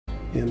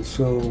And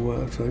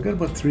so I've got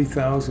about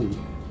 3,000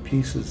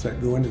 pieces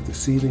that go into the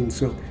ceiling.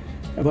 So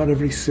about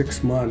every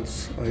 6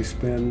 months, I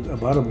spend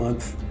about a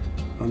month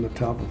on the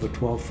top of a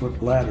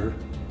 12-foot ladder,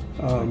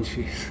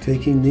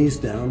 taking these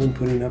down and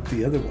putting up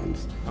the other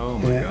ones. Oh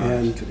my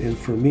gosh. And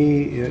for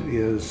me, it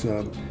is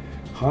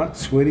hot,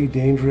 sweaty,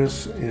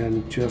 dangerous,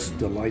 and just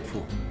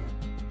delightful.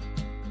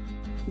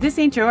 This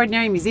ain't your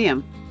ordinary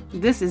museum.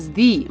 This is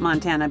the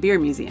Montana Beer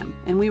Museum,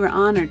 and we were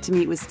honored to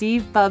meet with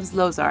Steve Bubs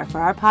Lozar for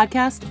our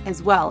podcast,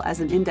 as well as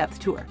an in-depth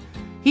tour.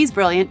 He's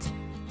brilliant,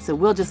 so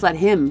we'll just let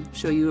him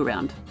show you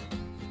around.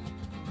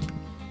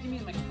 Give me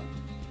the microphone.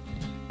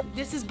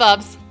 This is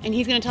Bubs, and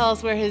he's going to tell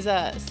us where his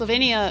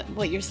Slovenia,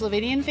 your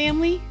Slovenian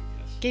family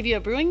gave you a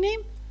brewing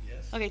name?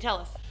 Yes. Okay, tell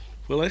us.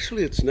 Well,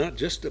 actually, it's not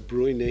just a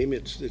brewing name.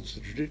 It's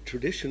the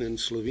tradition in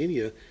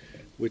Slovenia,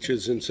 which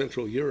is in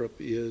Central Europe,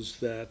 is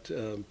that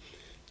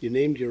you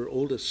named your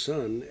oldest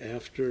son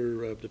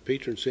after the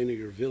patron saint of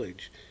your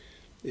village.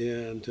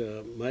 And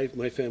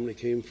my family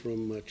came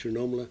from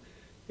Chernomla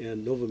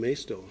and Novo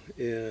Mesto,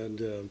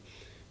 and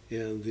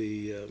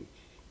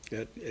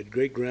at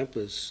Great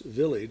Grandpa's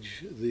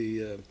village,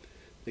 the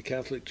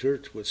Catholic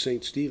Church was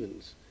St.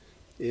 Stephen's,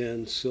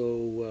 and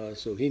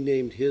so he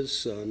named his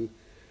son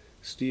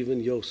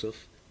Stephen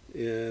Joseph,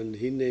 and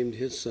he named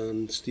his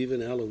son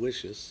Stephen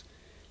Aloysius,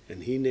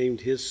 and he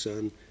named his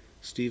son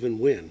Stephen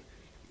Wynn.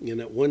 And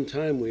at one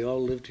time, we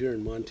all lived here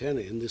in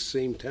Montana in this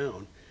same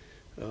town.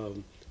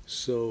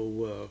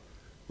 So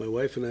my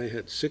wife and I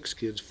had 6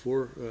 kids,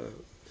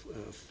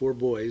 four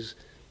boys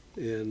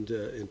and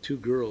 2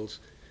 girls,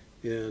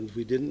 and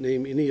we didn't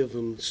name any of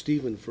them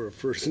Stephen for a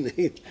first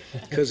name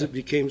because it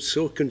became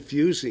so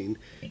confusing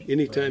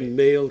anytime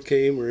mail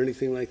came or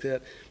anything like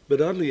that.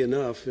 But oddly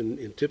enough,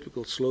 in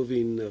typical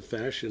Slovene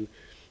fashion,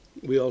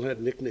 we all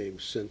had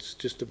nicknames since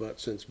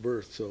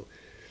birth. So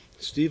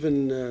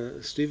Stephen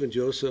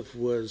Joseph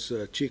was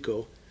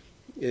Chico,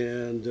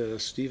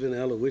 and Stephen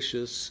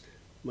Aloysius,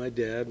 my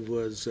dad,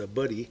 was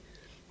Buddy,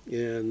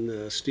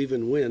 and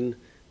Stephen Wynn,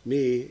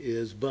 me,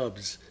 is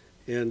Bubs.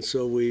 And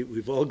so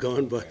we've all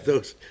gone by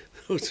those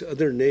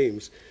other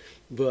names.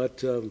 But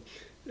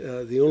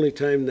the only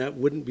time that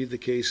wouldn't be the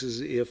case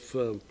is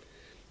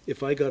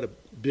if I got a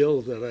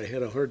bill that I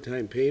had a hard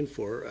time paying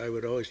for, I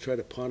would always try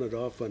to pawn it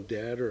off on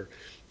Dad or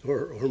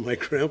my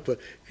grandpa.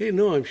 Hey,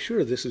 no, I'm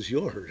sure this is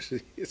yours.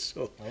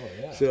 So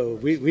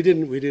we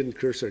didn't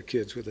curse our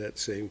kids with that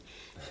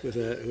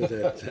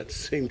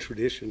same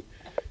tradition.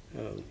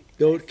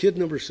 Though kid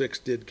number 6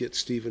 did get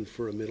Stephen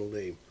for a middle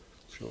name.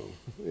 So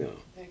yeah.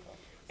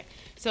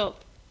 So,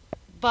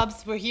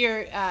 Bubs, we're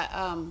here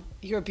at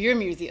your beer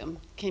museum.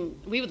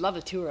 We would love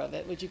a tour of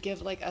it. Would you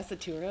give us a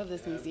tour of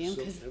this museum?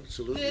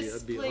 Absolutely,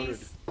 I'd be honored. This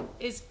place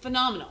is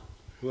phenomenal.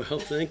 Well,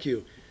 thank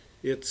you.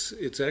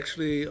 It's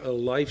actually a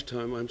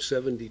lifetime. I'm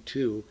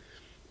 72,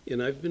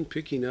 and I've been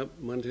picking up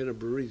Montana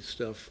Brewery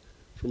stuff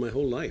for my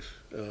whole life.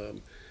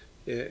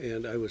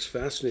 And I was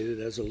fascinated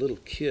as a little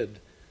kid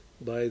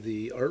by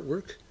the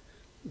artwork,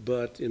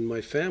 but in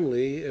my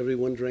family,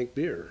 everyone drank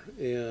beer,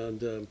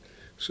 and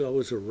so I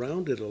was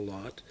around it a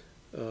lot.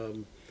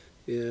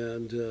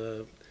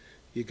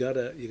 You got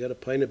a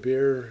pint of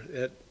beer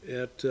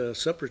at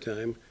supper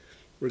time,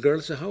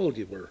 regardless of how old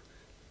you were.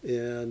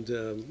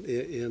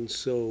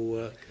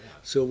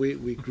 So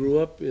we grew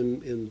up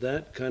in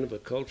that kind of a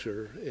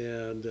culture,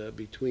 and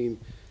between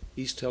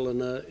East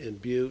Helena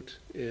and Butte,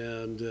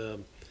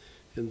 and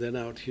then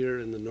out here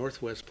in the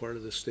northwest part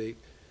of the state,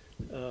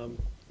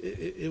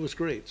 it was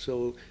great.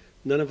 So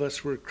none of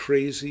us were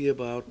crazy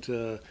about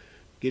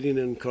getting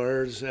in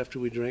cars after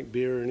we drank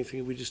beer or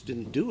anything. We just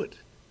didn't do it.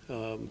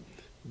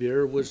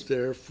 Beer was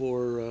there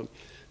for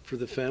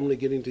the family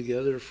getting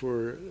together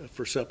for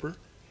supper,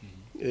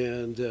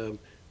 and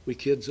we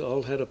kids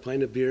all had a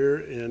pint of beer,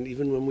 and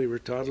even when we were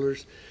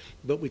toddlers,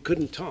 but we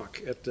couldn't talk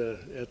at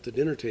the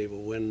dinner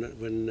table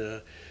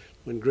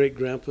when Great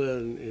Grandpa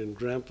and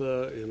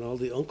Grandpa and all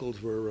the uncles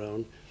were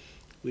around.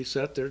 We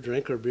sat there,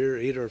 drank our beer,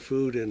 ate our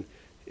food, and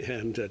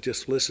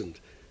just listened.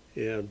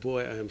 And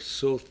boy, I am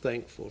so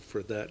thankful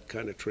for that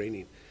kind of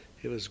training.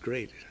 It was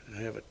great.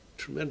 I have a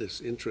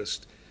tremendous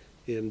interest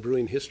in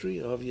brewing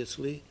history,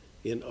 obviously,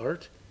 in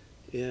art,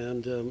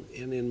 and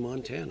in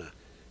Montana.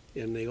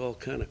 And they all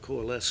kind of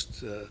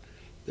coalesced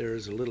there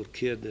as a little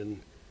kid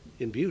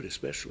in Butte,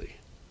 especially.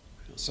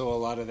 So a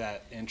lot of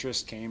that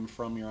interest came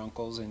from your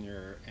uncles and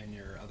your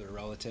other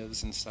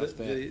relatives and stuff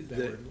that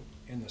were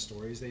in the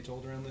stories they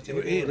told around the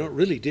table? It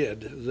really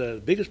did. The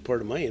biggest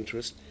part of my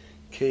interest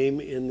came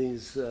in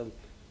these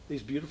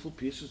beautiful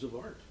pieces of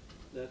art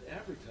that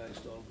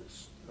advertised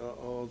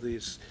all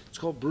these. It's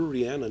called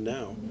Breweriana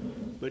now,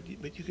 but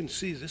you can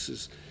see this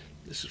is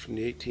from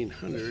the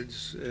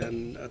 1800s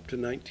and up to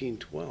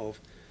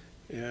 1912,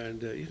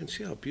 and you can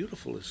see how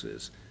beautiful this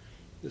is.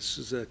 This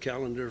is a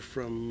calendar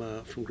from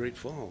Great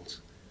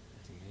Falls.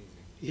 That's amazing.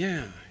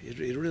 Yeah,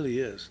 it really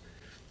is.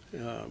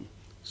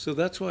 So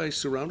that's why I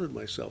surrounded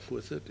myself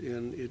with it,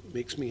 and it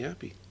makes me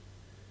happy.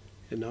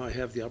 And now I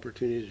have the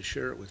opportunity to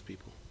share it with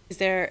people. Is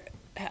there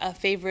a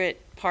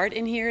favorite part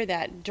in here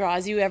that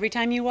draws you every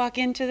time you walk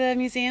into the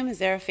museum? Is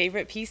there a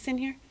favorite piece in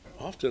here?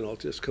 Often I'll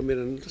just come in,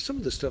 and some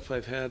of the stuff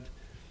I've had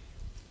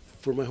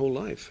for my whole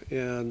life,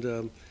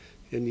 and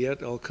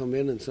yet I'll come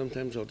in, and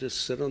sometimes I'll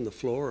just sit on the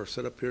floor or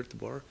sit up here at the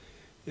bar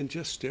and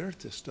just stare at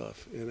this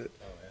stuff, and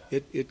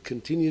it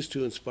continues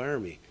to inspire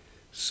me.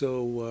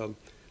 So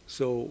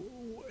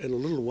in a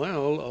little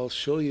while I'll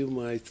show you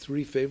my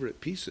 3 favorite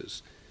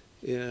pieces,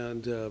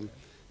 and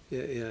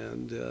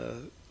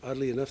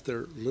oddly enough,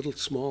 they're little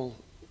small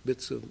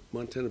bits of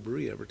Montana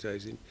brewery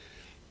advertising,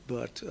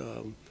 but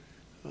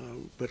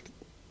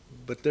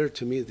they're,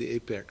 to me, the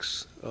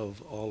apex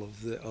of all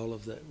of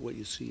that what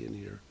you see in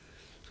here.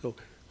 So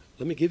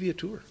let me give you a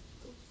tour.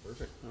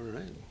 Perfect. All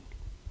right.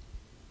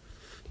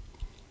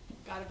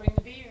 Gotta bring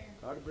the beer.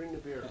 Gotta bring the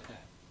beer.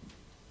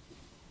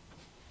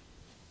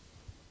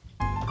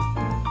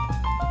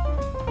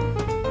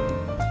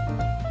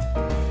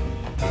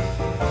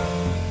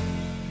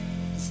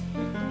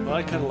 Well,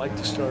 I kind of like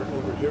to start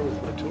over here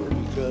with my tour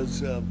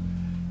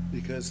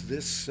because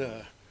this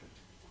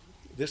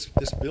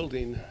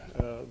building,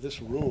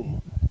 this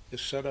room,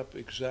 is set up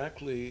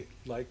exactly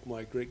like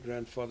my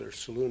great-grandfather's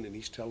saloon in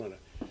East Helena.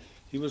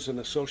 He was an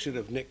associate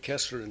of Nick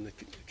Kessler in the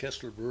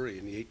Kessler Brewery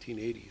in the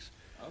 1880s.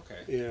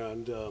 Okay.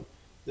 And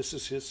this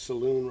is his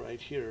saloon right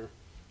here.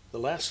 The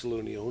last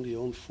saloon he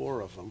owned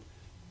 4 of them.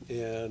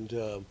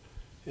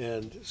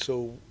 And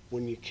so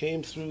when you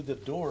came through the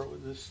door,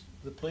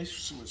 the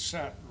place was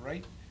sat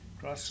right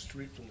across the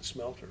street from the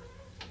smelter,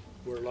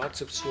 where lots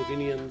of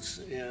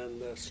Slovenians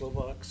and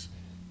Slovaks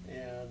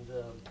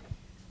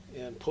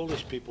and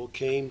Polish people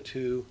came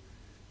to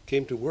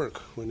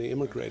work when they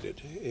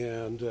immigrated,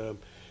 and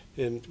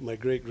my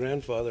great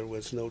grandfather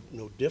was no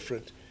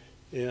different,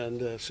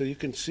 and so you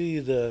can see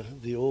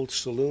the old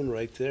saloon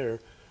right there,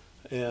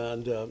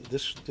 and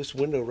this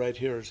window right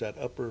here is that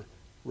upper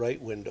right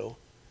window,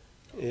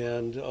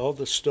 and all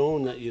the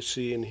stone that you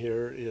see in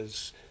here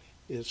is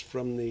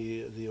from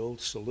the old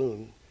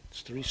saloon.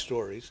 It's 3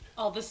 stories.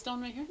 All this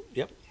stone right here?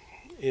 Yep,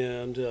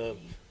 and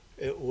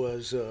it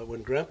was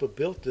when Grandpa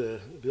built the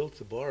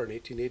bar in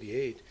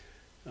 1888.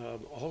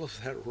 All of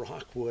that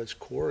rock was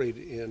quarried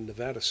in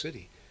Nevada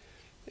City,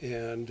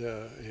 and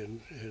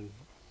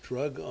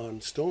drug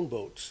on stone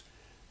boats,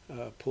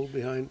 pulled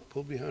behind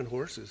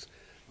horses,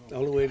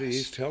 all the way to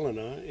East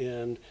Helena,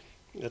 and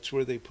that's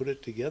where they put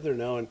it together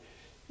now. And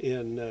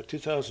in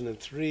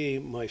 2003,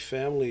 my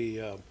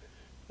family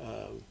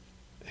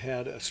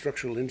had a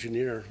structural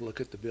engineer look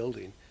at the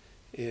building,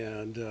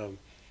 and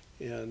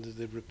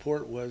the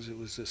report was it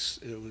was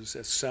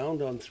a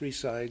sound on 3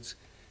 sides,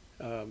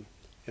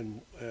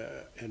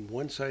 and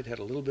one side had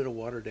a little bit of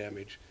water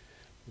damage,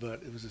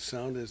 but it was as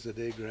sound as the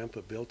day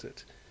Grandpa built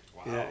it.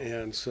 Wow.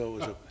 And so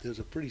it was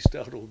a pretty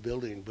stout old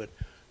building, but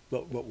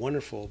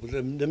wonderful. But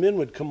the men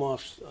would come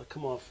off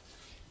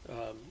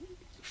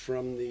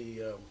from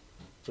the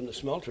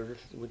smelter.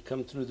 Would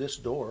come through this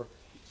door.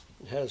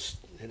 It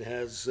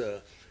has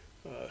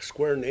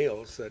square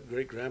nails that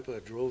great grandpa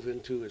drove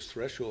into his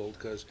threshold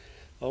because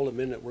all the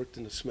men that worked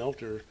in the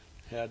smelter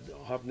had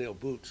hobnail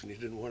boots, and he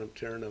didn't want them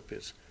tearing up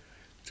his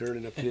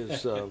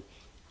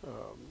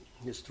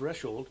his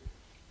threshold.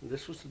 And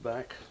this was the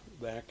back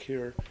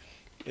here.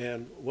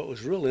 And what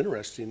was real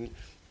interesting,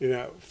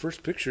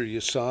 first picture you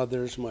saw,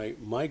 there's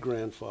my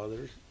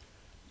grandfather,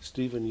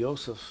 Stephen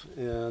Joseph,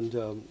 and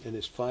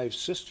his 5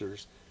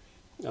 sisters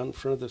out in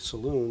front of the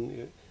saloon.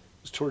 It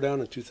was tore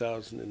down in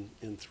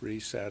 2003,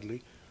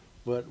 sadly.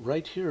 But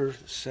right here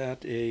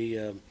sat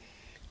a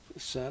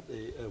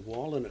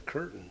wall and a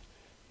curtain,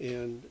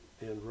 and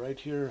right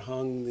here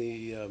hung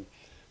a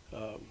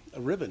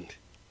ribbon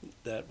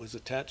that was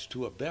attached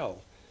to a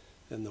bell.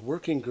 And the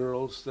working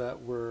girls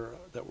that were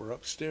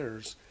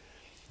upstairs,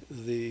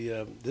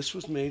 this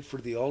was made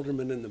for the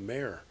alderman and the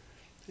mayor.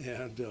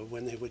 And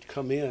when they would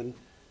come in,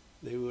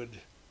 they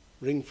would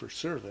ring for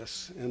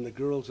service, and the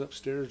girls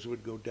upstairs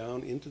would go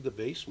down into the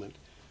basement.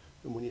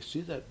 And when you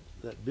see that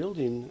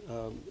building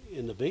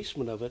in the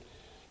basement of it,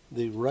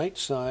 the right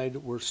side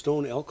were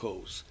stone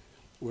alcoves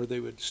where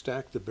they would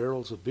stack the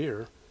barrels of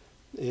beer,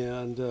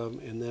 and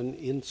then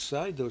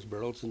inside those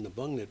barrels in the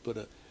bung they'd put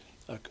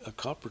a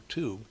copper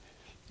tube,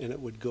 and it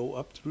would go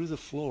up through the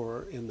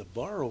floor. In the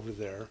bar over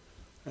there,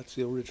 that's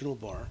the original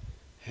bar,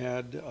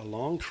 had a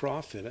long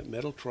trough in it,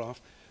 metal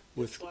trough,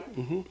 with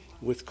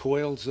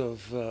coils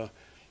of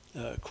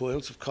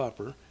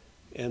copper,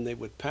 and they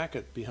would pack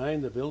it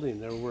behind the building.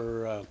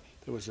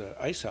 There was an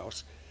ice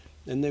house,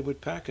 and they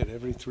would pack it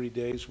every 3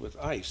 days with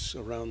ice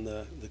around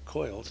the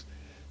coils.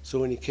 So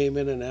when you came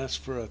in and asked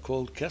for a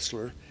cold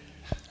Kessler,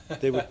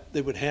 they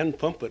would hand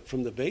pump it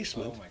from the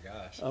basement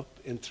up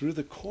and through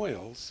the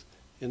coils,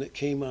 and it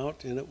came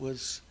out, and it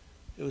was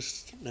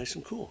nice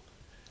and cool.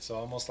 So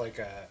almost like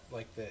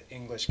the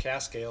English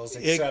cask ales,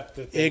 except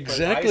that they put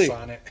exactly ice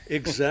on it.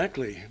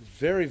 Exactly,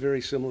 very,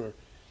 very similar.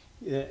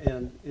 Yeah,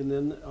 and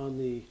then on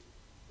the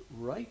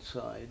right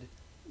side,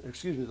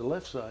 the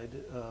left side,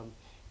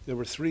 there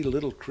were 3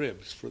 little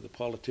cribs for the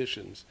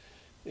politicians,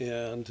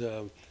 and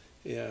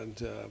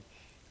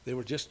they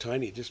were just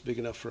tiny, just big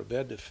enough for a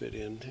bed to fit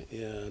in,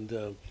 and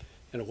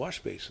a wash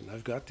basin.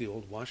 I've got the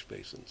old wash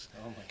basins.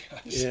 Oh my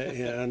gosh.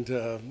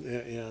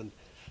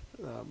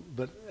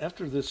 But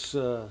after this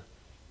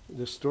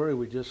this story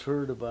we just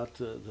heard about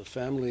the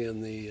family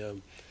in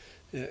the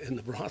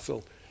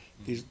brothel,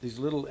 these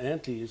little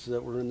aunties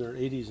that were in their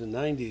 80s and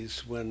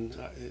 90s when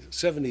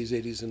 70s,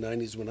 80s, and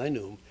 90s when I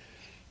knew them,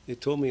 they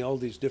told me all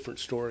these different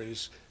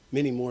stories,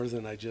 many more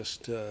than I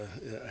just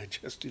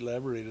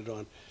elaborated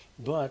on.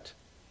 But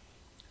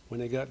when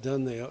they got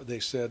done, they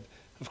said,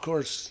 of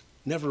course,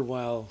 never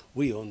while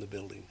we own the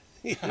building.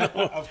 You know?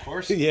 Of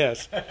course.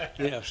 Yes,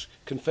 yes.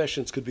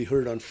 Confessions could be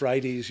heard on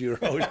Fridays. You're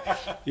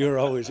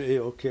always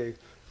A-okay.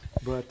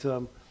 But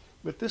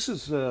this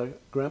is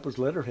Grandpa's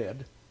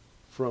letterhead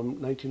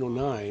from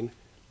 1909,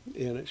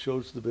 and it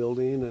shows the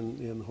building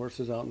and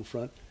horses out in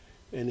front.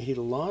 And he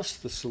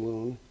lost the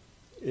saloon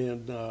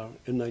in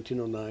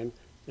 1909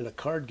 in a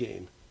card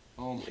game.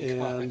 Oh my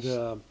gosh.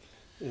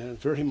 And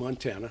very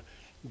Montana.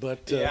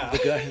 But Yeah.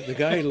 the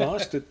guy he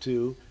lost it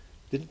to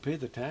didn't pay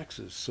the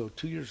taxes. So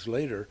 2 years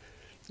later,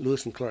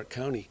 Lewis and Clark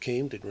County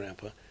came to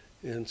Grandpa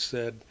and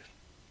said,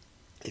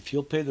 if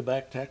you'll pay the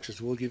back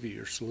taxes, we'll give you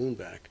your saloon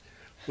back,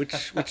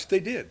 which they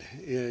did.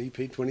 He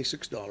paid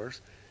 $26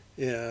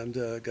 and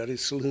got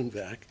his saloon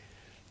back.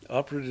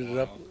 Operated it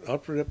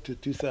up to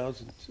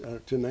 2000 to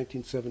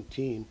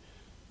 1917,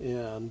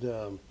 and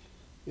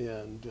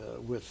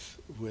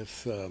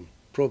with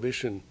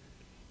prohibition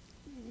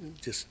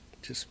just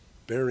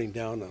bearing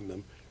down on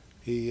them,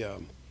 he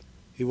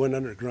went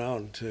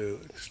underground to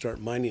start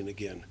mining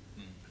again,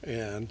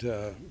 and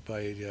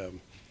by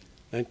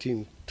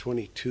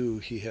 1922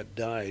 he had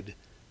died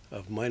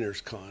of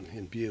miner's con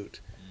in Butte,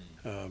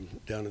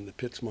 down in the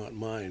Pittsmont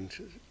mine,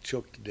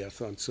 choked to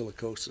death on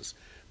silicosis,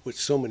 which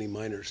so many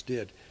miners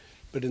did.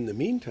 But in the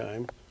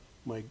meantime,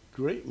 my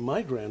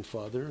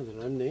grandfather,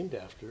 that I'm named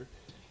after,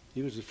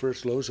 he was the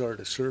first Lozar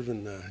to serve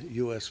in the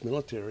U.S.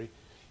 military,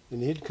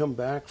 and he'd come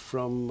back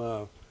from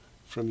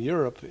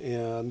Europe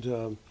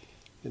and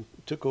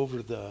took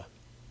over the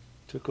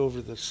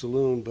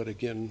saloon, but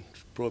again,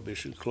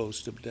 prohibition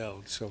closed him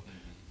down. So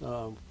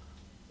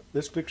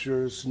this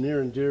picture is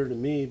near and dear to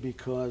me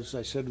because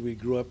I said we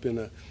grew up in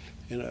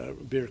a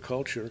beer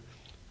culture.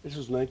 This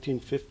is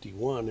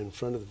 1951 in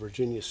front of the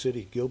Virginia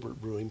City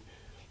Gilbert Brewing.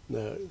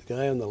 The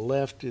guy on the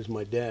left is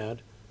my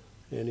dad,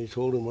 and he's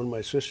holding one of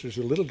my sisters.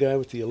 The little guy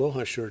with the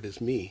Aloha shirt is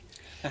me.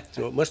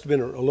 So it must have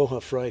been Aloha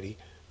Friday.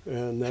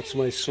 And that's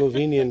my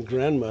Slovenian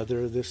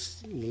grandmother,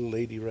 this little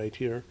lady right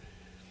here.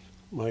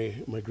 My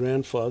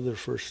grandfather,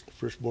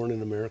 first born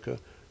in America.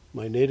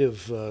 My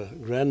native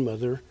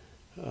grandmother,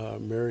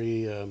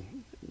 Mary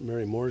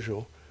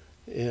Morjo.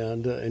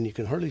 And you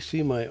can hardly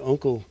see my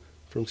uncle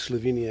from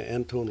Slovenia,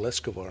 Anton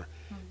Leskovar.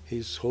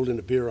 He's holding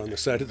a beer on the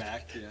side of the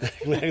back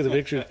of the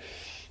picture.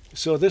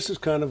 So this is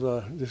kind of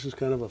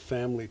a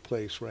family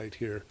place right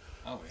here.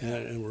 Oh, yeah.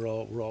 And we're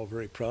all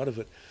very proud of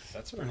it.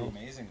 That's pretty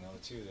amazing, though,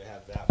 too, to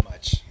have that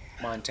much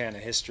Montana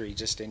history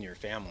just in your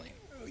family.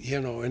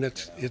 You know, and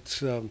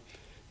it's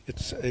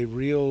a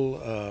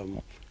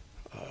real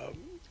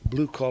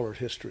blue collar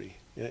history,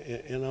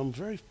 and I'm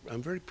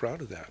very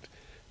proud of that.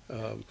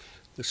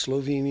 The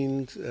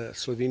Slovenian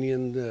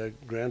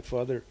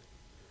grandfather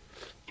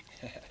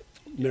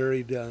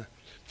married a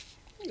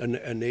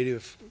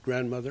native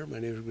grandmother, my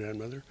native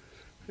grandmother,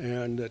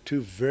 and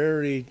two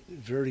very,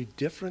 very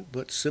different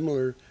but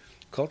similar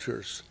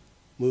cultures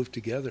moved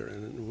together,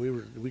 and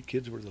we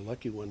kids were the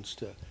lucky ones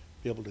to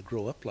be able to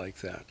grow up like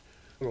that.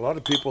 A lot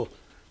of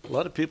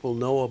people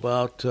know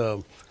about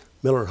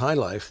Miller High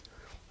Life,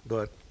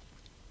 but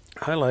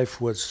High Life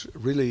was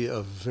really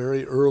a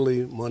very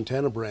early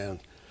Montana brand.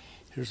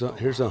 Here's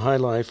a High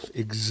Life,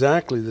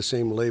 exactly the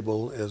same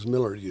label as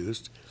Miller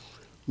used.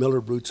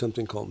 Miller brewed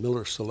something called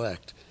Miller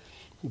Select,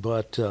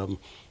 but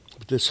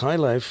this High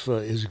Life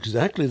is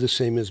exactly the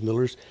same as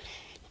Miller's,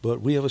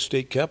 but we have a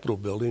state capitol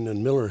building,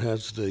 and Miller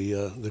has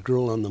the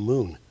Girl on the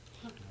Moon.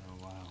 Oh,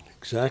 wow!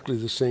 Exactly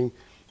the same.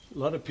 A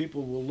lot of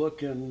people will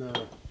look and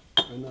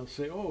they'll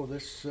say, "Oh,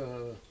 this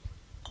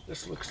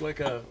looks like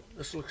a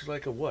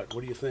what?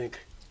 What do you think?"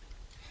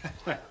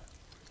 That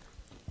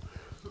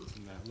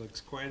looks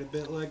quite a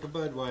bit like a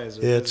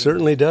Budweiser. It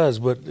certainly does,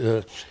 but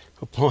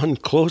upon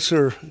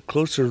closer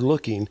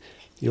looking,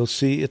 you'll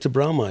see it's a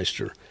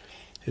Braumeister.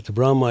 It's a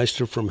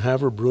Braumeister from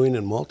Haver Brewing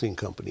and Malting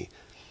Company.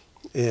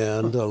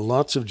 And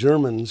lots of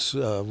Germans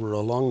were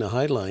along the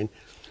High Line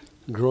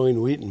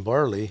growing wheat and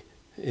barley,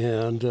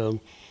 and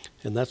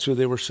that's who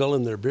they were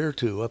selling their beer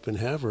to up in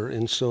Haver.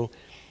 And so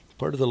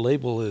part of the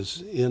label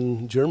is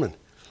in German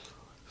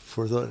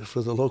for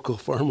the local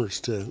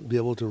farmers to be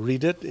able to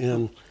read it.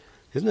 And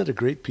isn't that a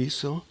great piece,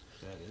 though?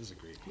 That is a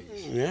great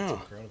piece. Yeah.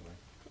 That's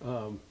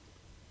incredible.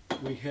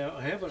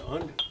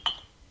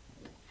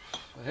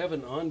 I have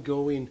an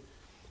ongoing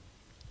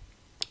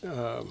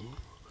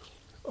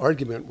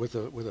argument with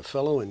a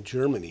fellow in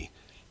Germany.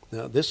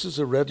 Now, this is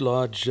a Red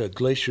Lodge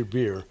Glacier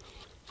beer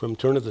from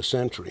turn of the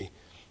century,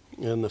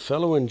 and the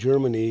fellow in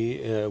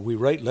Germany, we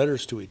write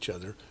letters to each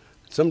other,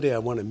 someday I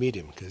want to meet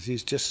him because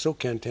he's just so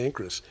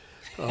cantankerous.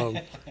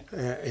 And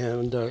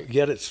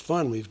yet it's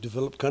fun. We've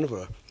developed kind of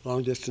a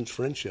long-distance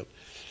friendship.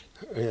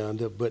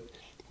 But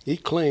he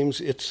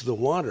claims it's the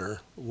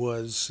water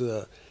was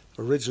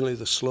originally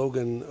the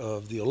slogan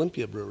of the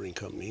Olympia Brewing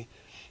Company.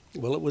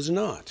 Well, it was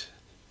not.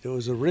 It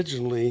was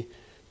originally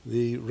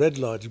the Red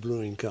Lodge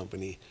Brewing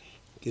Company.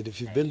 And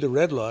if you've been to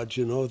Red Lodge,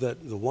 you know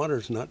that the water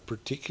is not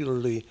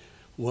particularly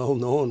well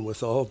known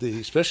with all the,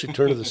 especially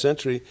turn of the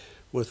century,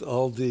 with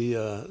all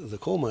the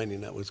coal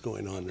mining that was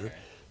going on there.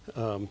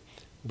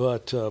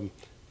 But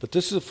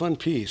this is a fun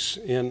piece,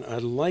 and I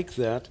like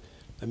that.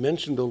 I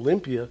mentioned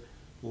Olympia.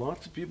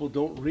 Lots of people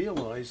don't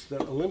realize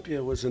that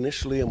Olympia was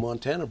initially a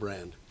Montana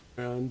brand,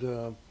 and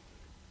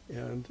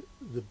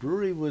the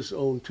brewery was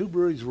owned. Two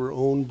breweries were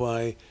owned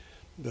by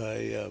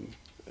a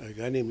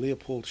guy named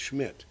Leopold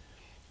Schmidt,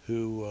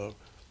 who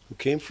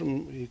came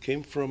from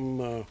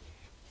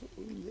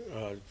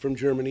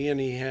Germany, and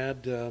he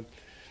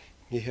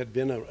had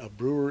been a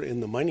brewer in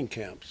the mining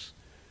camps,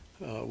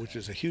 which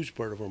is a huge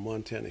part of our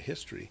Montana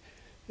history.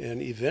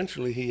 And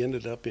eventually he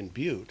ended up in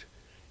Butte,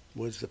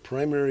 was the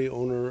primary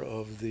owner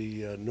of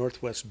the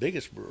Northwest's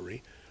biggest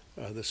brewery,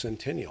 the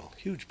Centennial,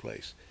 huge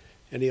place.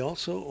 And he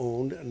also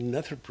owned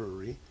another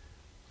brewery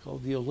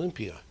called the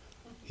Olympia.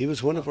 He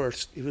was one of our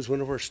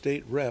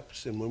state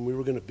reps, and when we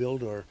were going to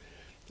build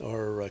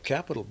our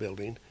Capitol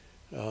building,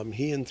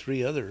 he and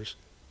three others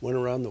went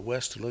around the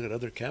West to look at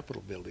other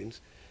Capitol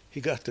buildings.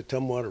 He got to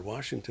Tumwater,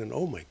 Washington.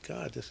 Oh my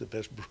God, this is the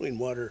best brewing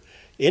water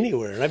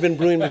anywhere. And I've been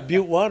brewing with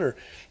Butte water.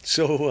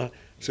 So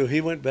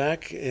he went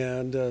back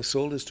and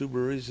sold his two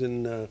breweries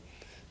in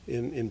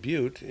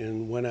Butte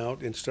and went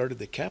out and started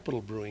the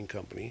Capitol Brewing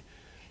Company.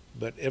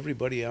 But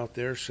everybody out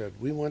there said,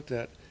 we want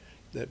that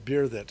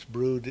beer that's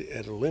brewed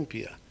at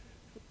Olympia.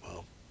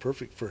 Well,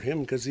 perfect for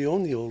him because he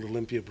owned the old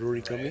Olympia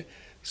Brewery Company.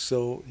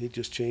 So he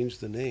just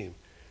changed the name.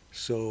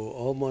 So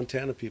all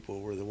Montana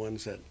people were the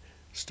ones that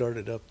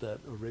started up that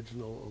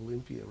original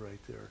Olympia right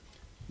there.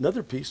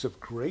 Another piece of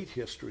great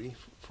history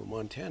for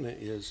Montana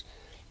is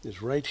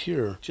right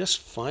here. Just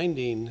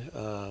finding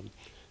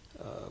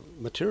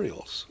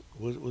materials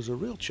was a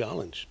real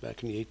challenge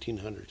back in the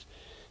 1800s.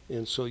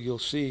 And so you'll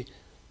see,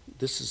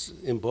 this is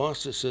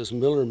embossed, it says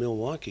Miller,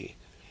 Milwaukee.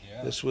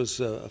 Yeah. This was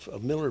a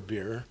Miller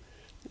beer,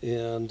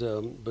 and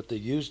but they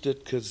used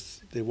it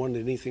because they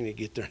wanted anything to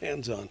get their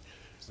hands on.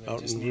 So they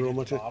just needed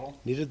the bottle?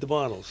 Needed the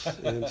bottles.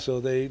 And so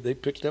they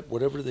picked up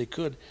whatever they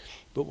could.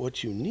 But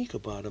what's unique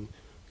about them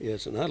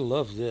is, and I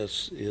love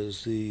this,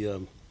 is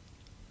the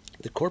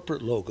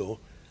corporate logo.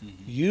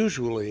 Mm-hmm.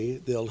 Usually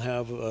they'll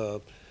have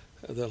a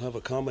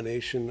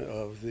combination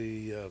of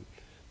the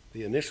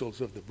initials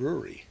of the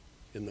brewery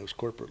in those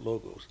corporate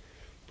logos.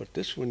 But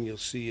this one you'll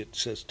see it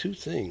says two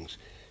things.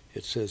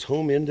 It says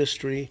home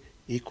industry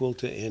equal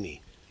to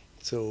any.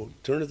 So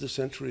turn of the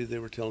century they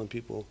were telling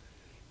people,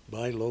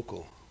 buy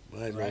local.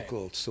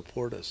 Local,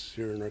 support us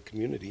here in our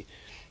community.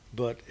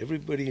 But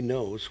everybody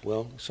knows,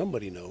 well,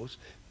 somebody knows,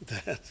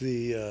 that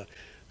the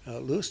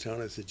Lewistown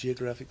is the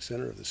geographic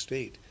center of the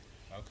state,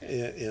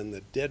 and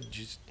the dead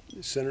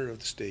center of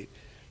the state.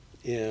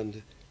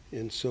 And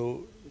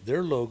so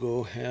their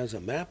logo has a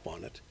map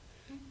on it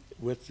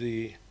with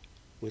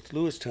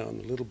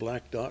Lewistown, the little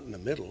black dot in the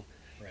middle.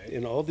 Right.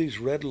 And all these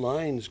red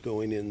lines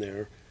going in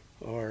there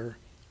are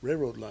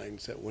railroad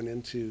lines that went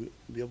in to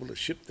be able to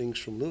ship things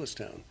from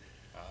Lewistown.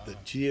 The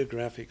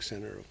geographic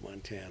center of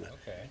Montana.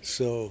 Okay.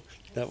 So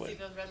that way. See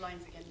those red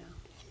lines again now.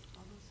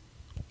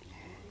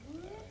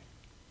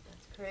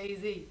 That's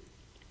crazy.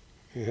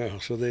 Yeah.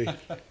 So they,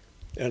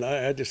 and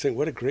I just think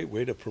what a great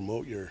way to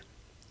promote your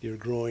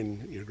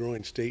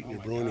growing state and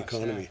your growing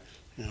economy.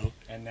 Yeah. You know.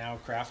 And now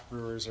craft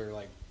brewers are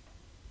like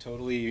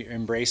totally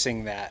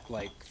embracing that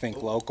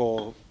think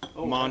local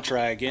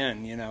mantra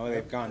again. You know,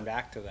 they've gone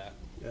back to that.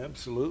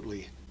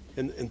 Absolutely.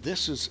 And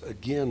this is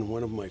again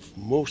one of my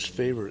most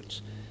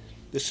favorites.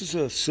 This is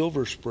a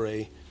silver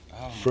spray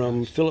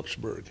from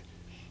Phillipsburg,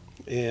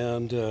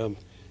 and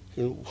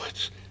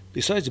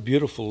besides a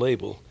beautiful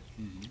label,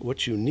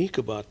 what's unique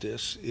about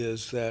this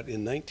is that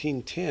in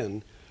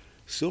 1910,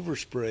 silver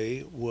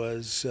spray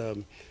was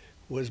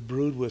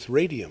brewed with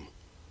radium,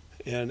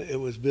 and it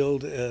was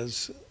billed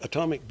as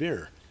atomic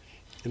beer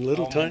in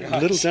little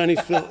tiny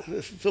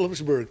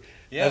Phillipsburg.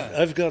 Yeah.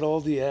 I've got all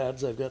the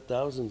ads. I've got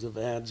thousands of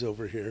ads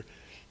over here,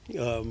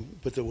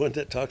 but the one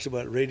that talks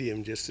about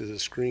radium just is a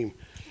scream.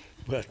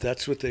 But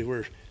that's what they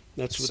were.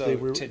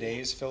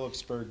 Today's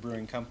Phillipsburg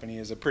Brewing Company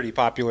is a pretty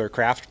popular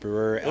craft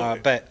brewer.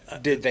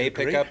 But did they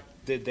pick up?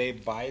 Did they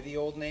buy the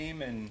old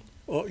name and?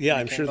 Oh yeah,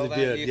 I'm sure they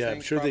did. Yeah,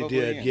 I'm sure they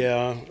did.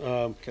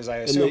 Yeah. Because I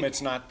assume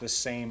it's not the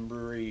same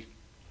brewery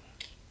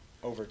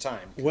over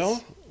time.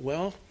 Well,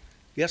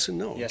 yes and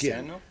no. Yes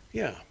and no.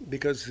 Yeah,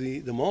 because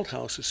the malt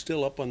house is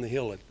still up on the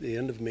hill at the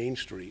end of Main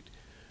Street.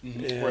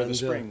 Mm-hmm. And, where the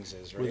springs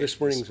is, right? Where the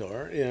springs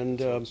are, and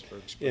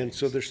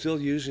so they're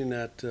still using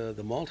that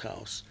the malt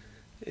house.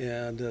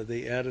 And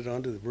they added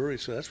onto the brewery,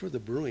 so that's where the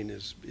brewing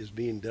is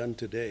being done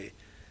today,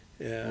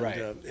 and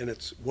and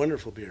it's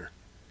wonderful beer.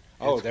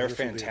 Oh, It's they're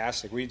wonderful beer.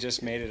 fantastic. We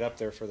just made it up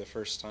there for the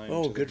first time.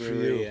 Oh, to the good for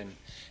brewery, you. And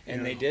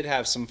Yeah. they did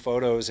have some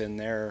photos in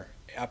there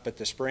up at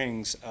the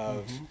Springs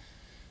of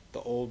the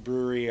old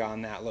brewery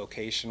on that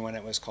location when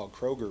it was called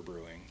Kroger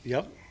Brewing.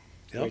 Yep.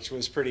 Yep. Which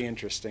was pretty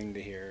interesting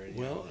to hear.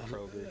 Well,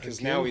 Kroger, because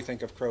again- now we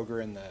think of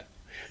Kroger in the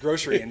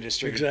grocery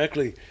industry.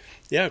 Exactly.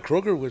 Yeah,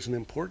 Kroger was an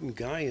important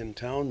guy in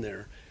town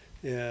there,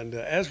 and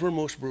as were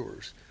most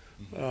brewers.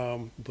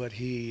 But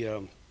he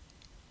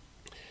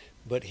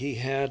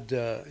had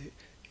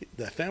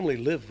the family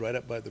lived right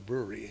up by the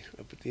brewery,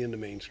 up at the end of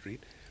Main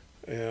Street,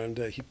 and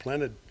he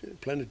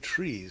planted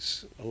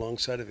trees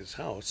alongside of his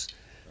house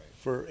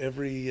for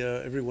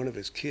every one of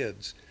his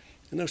kids,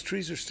 and those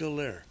trees are still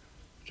there.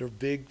 They're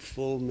big,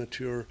 full,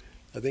 mature.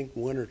 I think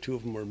one or two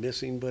of them are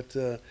missing, but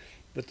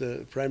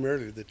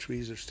primarily the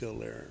trees are still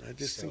there. I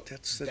just think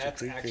that's such a great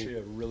thing. That's actually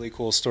a really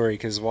cool story,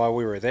 because while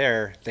we were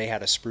there, they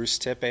had a spruce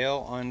tip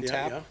ale on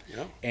tap,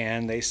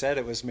 and they said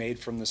it was made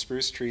from the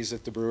spruce trees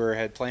that the brewer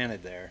had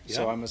planted there.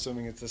 So I'm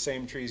assuming it's the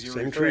same trees you're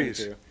referring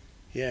to.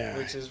 Yeah.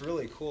 Which is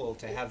really cool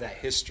to have that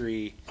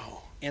history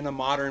in a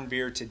modern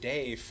beer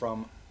today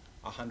from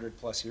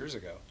 100+ years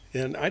ago.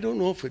 And I don't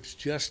know if it's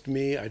just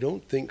me. I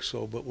don't think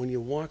so. But when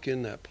you walk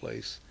in that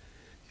place,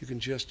 you can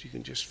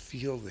just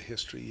feel the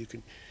history. You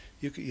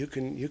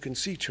can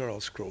see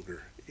Charles Kroger.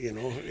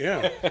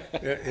 Yeah. I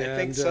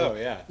think so.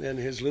 Yeah. And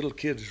his little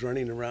kids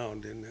running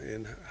around,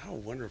 and how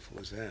wonderful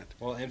is that?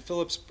 Well, and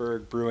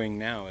Phillipsburg Brewing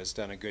now has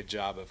done a good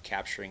job of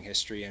capturing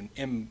history,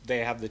 and they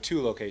have the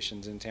 2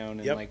 locations in town,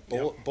 and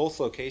both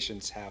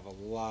locations have a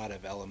lot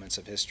of elements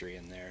of history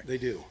in there. They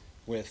do.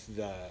 With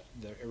the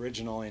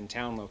original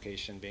in-town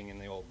location being in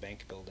the old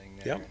bank building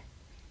there. Yep.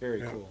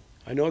 Very cool.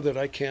 I know that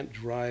I can't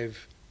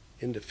drive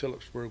into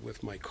Phillipsburg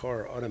with my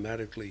car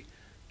automatically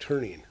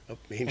turning up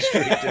Main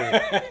Street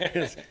there.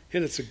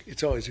 and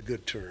it's always a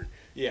good turn.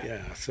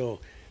 Yeah.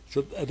 So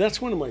that's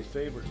one of my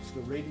favorites,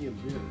 the Radium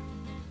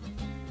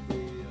beer.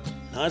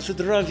 Na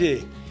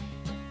zdrowie.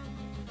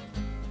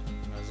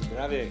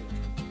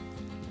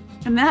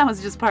 And that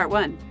was just part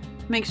 1.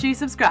 Make sure you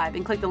subscribe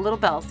and click the little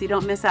bell so you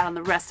don't miss out on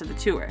the rest of the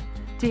tour.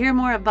 To hear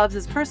more of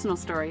Bubs' personal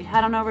story,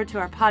 head on over to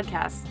our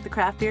podcast, the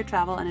Craft Beer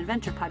Travel and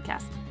Adventure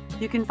Podcast.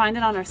 You can find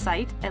it on our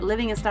site at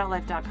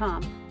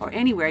livingastoutlife.com or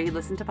anywhere you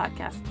listen to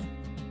podcasts.